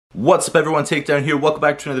What's up everyone, Takedown here, welcome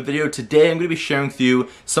back to another video. Today I'm going to be sharing with you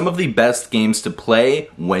some of the best games to play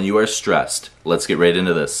when you are stressed. Let's get right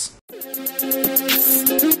into this.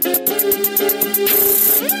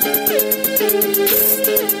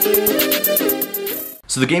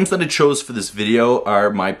 So the games that I chose for this video are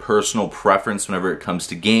my personal preference whenever it comes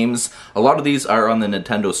to games. A lot of these are on the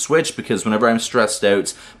Nintendo Switch because whenever I'm stressed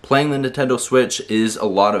out, playing the Nintendo Switch is a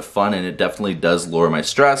lot of fun and it definitely does lower my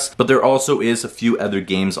stress. But there also is a few other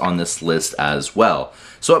games on this list as well.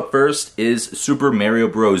 So up first is Super Mario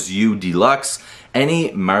Bros. U Deluxe.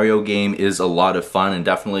 Any Mario game is a lot of fun and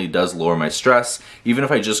definitely does lower my stress, even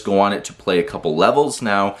if I just go on it to play a couple levels.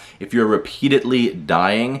 Now, if you're repeatedly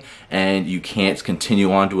dying and you can't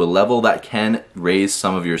continue on to a level, that can raise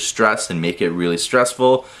some of your stress and make it really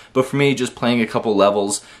stressful. But for me, just playing a couple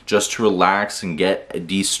levels just to relax and get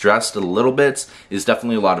de-stressed a little bit is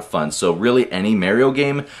definitely a lot of fun. So really any Mario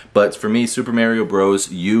game, but for me, Super Mario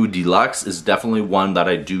Bros. U Deluxe is definitely one that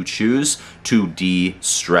I do choose to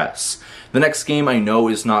de-stress. The next game I know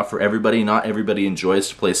is not for everybody. Not everybody enjoys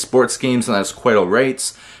to play sports games, and that's quite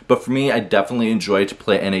alright. But for me, I definitely enjoy to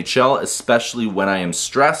play NHL, especially when I am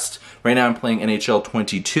stressed. Right now I'm playing NHL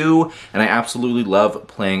 22, and I absolutely love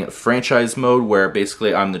playing franchise mode, where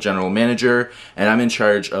basically I'm the general manager, and I'm in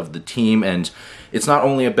charge of the team, and it's not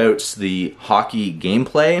only about the hockey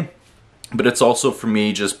gameplay, but it's also for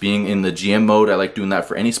me just being in the GM mode. I like doing that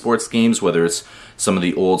for any sports games, whether it's some of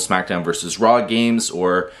the old SmackDown vs. Raw games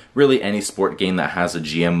or really any sport game that has a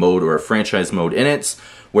GM mode or a franchise mode in it,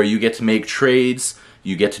 where you get to make trades,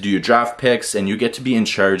 you get to do your draft picks, and you get to be in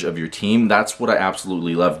charge of your team. That's what I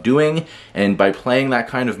absolutely love doing, and by playing that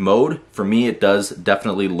kind of mode, for me it does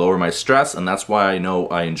definitely lower my stress, and that's why I know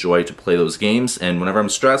I enjoy to play those games. And whenever I'm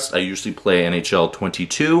stressed, I usually play NHL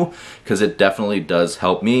 22 because it definitely does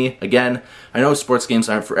help me. Again, I know sports games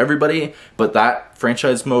aren't for everybody, but that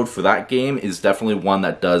franchise mode for that game is definitely one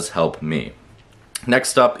that does help me.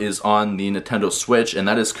 Next up is on the Nintendo Switch, and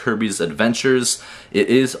that is Kirby's Adventures. It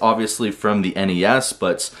is obviously from the NES,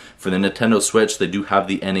 but for the Nintendo Switch, they do have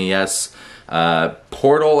the NES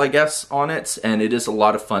portal, I guess, on it, and it is a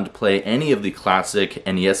lot of fun to play any of the classic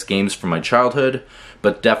NES games from my childhood.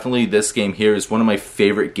 But definitely this game here is one of my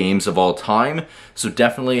favorite games of all time, so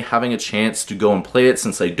definitely having a chance to go and play it,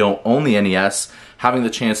 since I don't own the NES, having the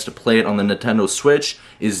chance to play it on the Nintendo Switch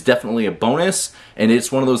is definitely a bonus, and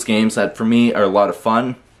it's one of those games that for me are a lot of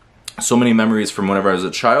fun. So many memories from whenever I was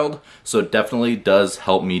a child, so it definitely does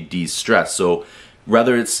help me de-stress. So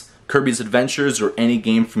whether it's Kirby's Adventures or any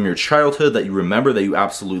game from your childhood that you remember that you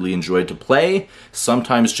absolutely enjoyed to play,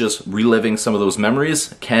 sometimes just reliving some of those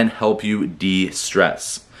memories can help you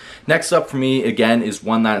de-stress. Next up for me, again, is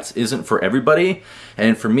one that isn't for everybody,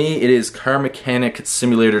 and for me it is Car Mechanic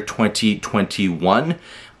Simulator 2021.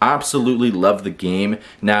 Absolutely love the game.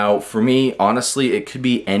 Now for me, honestly, it could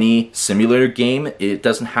be any simulator game. It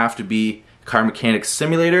doesn't have to be Car Mechanic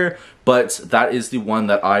Simulator, but that is the one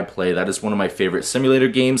that I play. That is one of my favorite simulator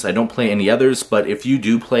games. I don't play any others, but if you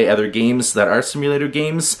do play other games that are simulator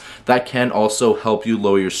games, that can also help you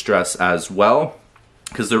lower your stress as well,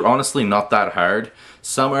 because they're honestly not that hard.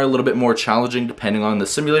 Some are a little bit more challenging depending on the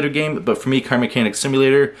simulator game, but for me, Car Mechanic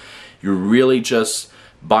Simulator, you're really just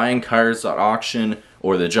buying cars at auction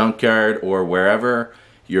or the junkyard or wherever.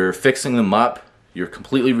 You're fixing them up, you're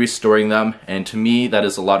completely restoring them, and to me that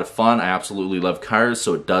is a lot of fun. I absolutely love cars,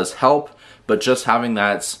 so it does help, but just having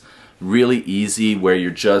that's really easy, where you're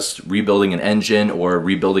just rebuilding an engine or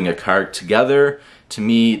rebuilding a car together, to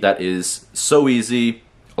me that is so easy,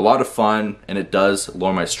 a lot of fun, and it does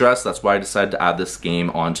lower my stress. That's why I decided to add this game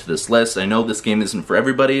onto this list. I know this game isn't for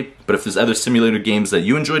everybody, but if there's other simulator games that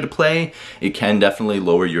you enjoy to play, it can definitely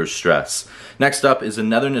lower your stress. Next up is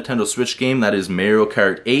another Nintendo Switch game, that is Mario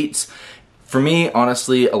Kart 8. For me,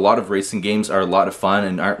 honestly, a lot of racing games are a lot of fun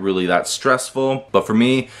and aren't really that stressful, but for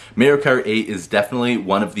me, Mario Kart 8 is definitely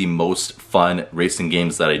one of the most fun racing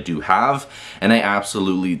games that I do have, and I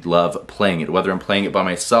absolutely love playing it. Whether I'm playing it by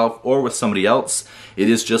myself or with somebody else, it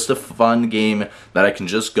is just a fun game that I can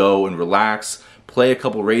just go and relax, play a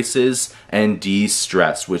couple races, and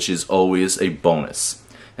de-stress, which is always a bonus.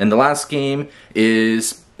 And the last game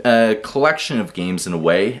is a collection of games in a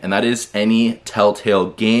way, and that is any Telltale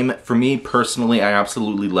game. For me personally, I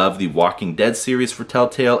absolutely love the Walking Dead series for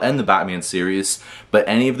Telltale and the Batman series, but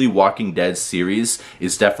any of the Walking Dead series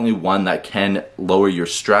is definitely one that can lower your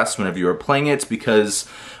stress whenever you are playing it, because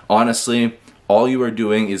honestly, all you are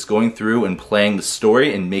doing is going through and playing the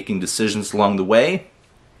story and making decisions along the way.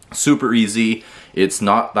 Super easy, it's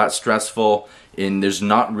not that stressful, and there's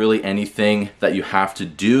not really anything that you have to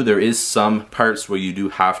do. There is some parts where you do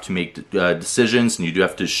have to make decisions, and you do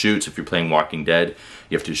have to shoot. If you're playing Walking Dead,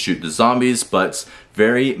 you have to shoot the zombies, but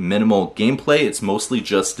very minimal gameplay. It's mostly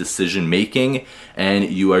just decision making, and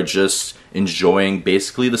you are just enjoying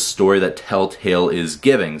basically the story that Telltale is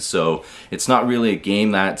giving. So it's not really a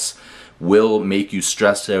game that will make you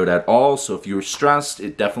stressed out at all. So if you're stressed,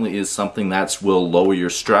 it definitely is something that will lower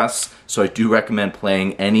your stress. So I do recommend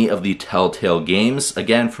playing any of the Telltale games.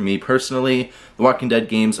 Again, for me personally, the Walking Dead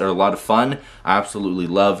games are a lot of fun. I absolutely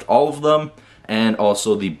loved all of them, and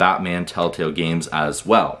also the Batman Telltale games as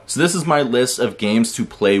well. So this is my list of games to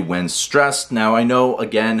play when stressed. Now I know,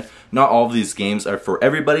 again, not all of these games are for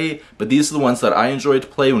everybody, but these are the ones that I enjoy to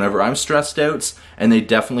play whenever I'm stressed out, and they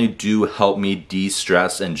definitely do help me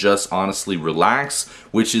de-stress and just honestly relax,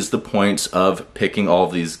 which is the point of picking all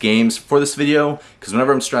of these games for this video, because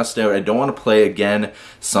whenever I'm stressed out, I don't want to play, again,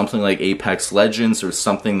 something like Apex Legends or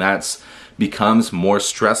something that's becomes more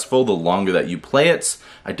stressful the longer that you play it.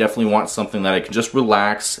 I definitely want something that I can just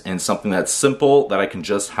relax and something that's simple that I can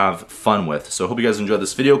just have fun with. So I hope you guys enjoyed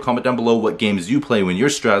this video. Comment down below what games you play when you're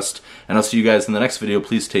stressed, and I'll see you guys in the next video.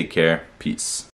 Please take care. Peace.